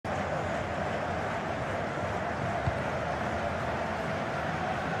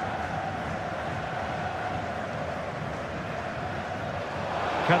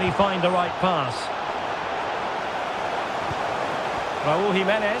Can he find the right pass? Raúl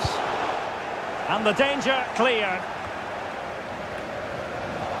Jimenez. And the danger cleared.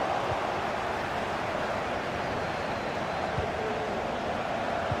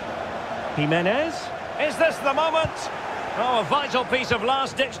 Jimenez. Is this the moment? Oh, a vital piece of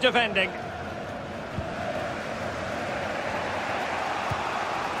last-ditch defending.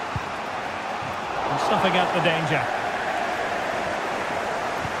 And snuffing out the danger.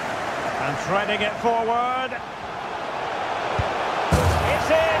 And threading it forward. It's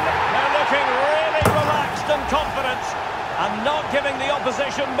in! They're looking really relaxed and confident. And not giving the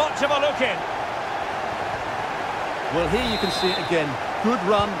opposition much of a look in. Well, here you can see it again. Good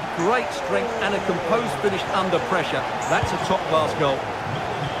run, great strength, and a composed finish under pressure. That's a top-class goal.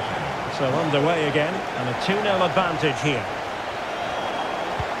 So underway again, and a 2-0 advantage here.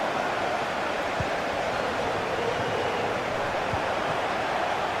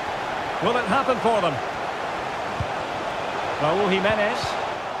 Will it happen for them? Raúl Jimenez.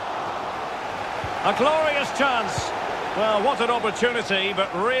 A glorious chance. Well, what an opportunity,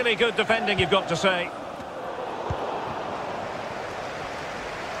 but really good defending, you've got to say.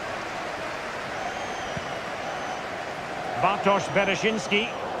 Bartosz Bereszyński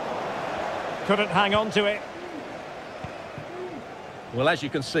couldn't hang on to it. Well, as you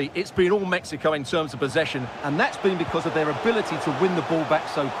can see, it's been all Mexico in terms of possession, and that's been because of their ability to win the ball back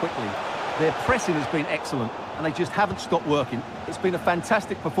so quickly. Their pressing has been excellent, and they just haven't stopped working. It's been a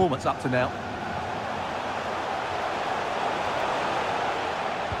fantastic performance up to now.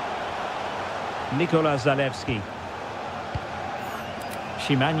 Nikola Zalewski.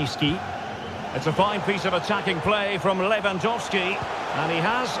 Szymański. It's a fine piece of attacking play from Lewandowski, and he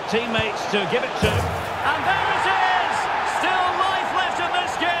has teammates to give it to. And there it is! Still life left in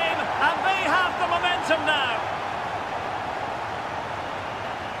this game, and they have the momentum now.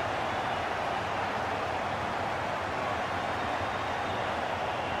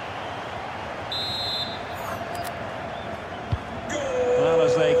 Well,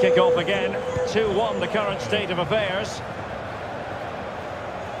 as they kick off again, 2-1 the current state of affairs.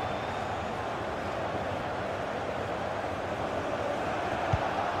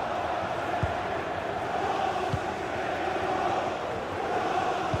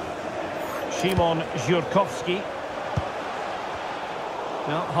 Szymon Żurkowski.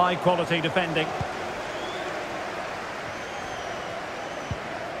 Well, high quality defending.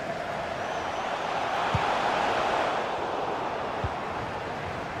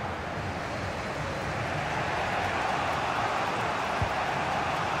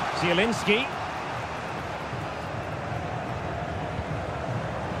 Zielinski.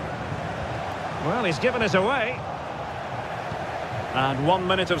 Well, he's given us away. And 1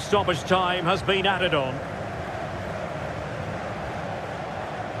 minute of stoppage time has been added on.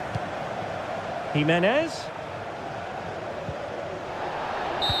 Jimenez.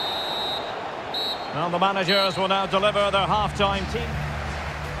 Well, the managers will now deliver their half-time team.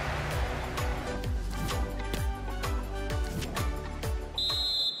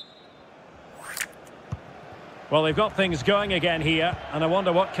 Well, they've got things going again here, and I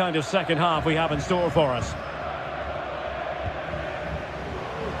wonder what kind of second half we have in store for us.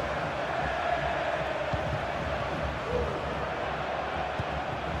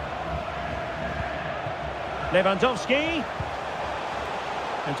 Lewandowski.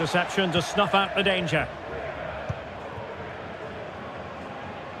 Interception to snuff out the danger.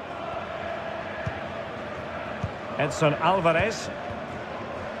 Edson Alvarez.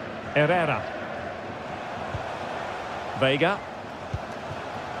 Herrera. Vega.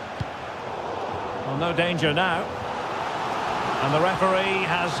 Well, no danger now. And the referee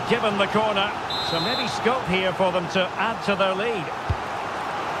has given the corner. So maybe scope here for them to add to their lead.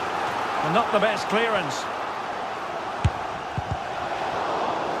 And not the best clearance.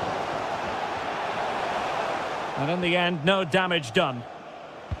 And in the end, no damage done.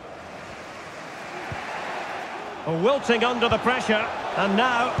 Wilting under the pressure, and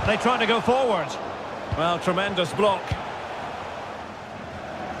now they try to go forward. Well, tremendous block.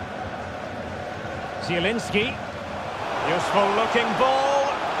 Zielinski. Useful looking ball.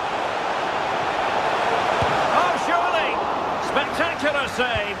 Oh, surely! Spectacular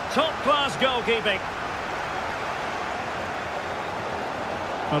save. Top-class goalkeeping.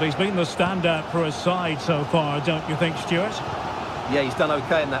 Well, he's been the standout for his side so far, don't you think, Stuart? Yeah, he's done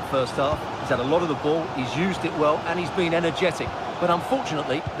okay in that first half. He's had a lot of the ball, he's used it well, and he's been energetic. But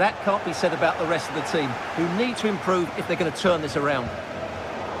unfortunately, that can't be said about the rest of the team, who need to improve if they're going to turn this around.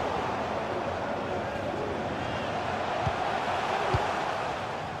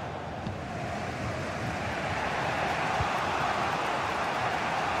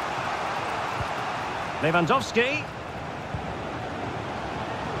 Lewandowski.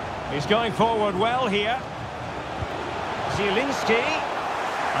 He's going forward well here. Zielinski.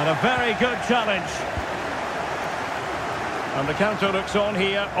 And a very good challenge. And the counter looks on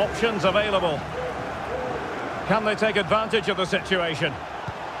here. Options available. Can they take advantage of the situation?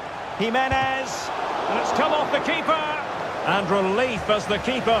 Jimenez. And it's come off the keeper. And relief as the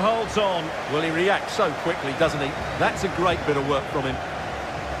keeper holds on. Well, he reacts so quickly, doesn't he? That's a great bit of work from him.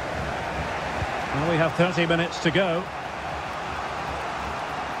 Well, we have 30 minutes to go.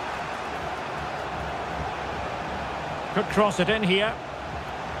 Could cross it in here.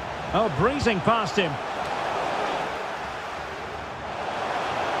 Oh, breezing past him.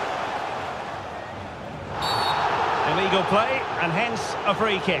 Illegal play, and hence a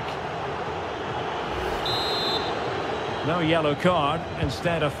free kick. No yellow card,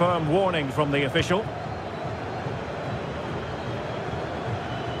 instead a firm warning from the official.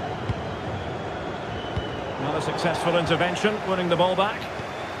 Another successful intervention, winning the ball back.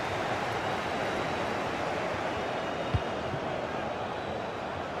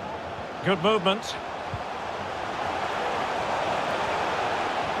 Good movement.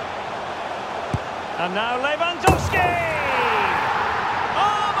 And now Lewandowski!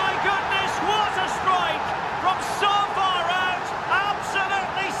 Oh my goodness, what a strike! From so far out,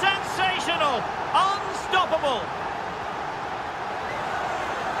 absolutely sensational! Unstoppable!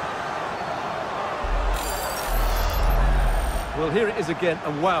 Well, here it is again,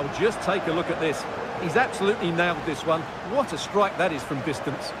 and wow, just take a look at this. He's absolutely nailed this one. What a strike that is from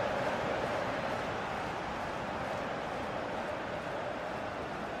distance.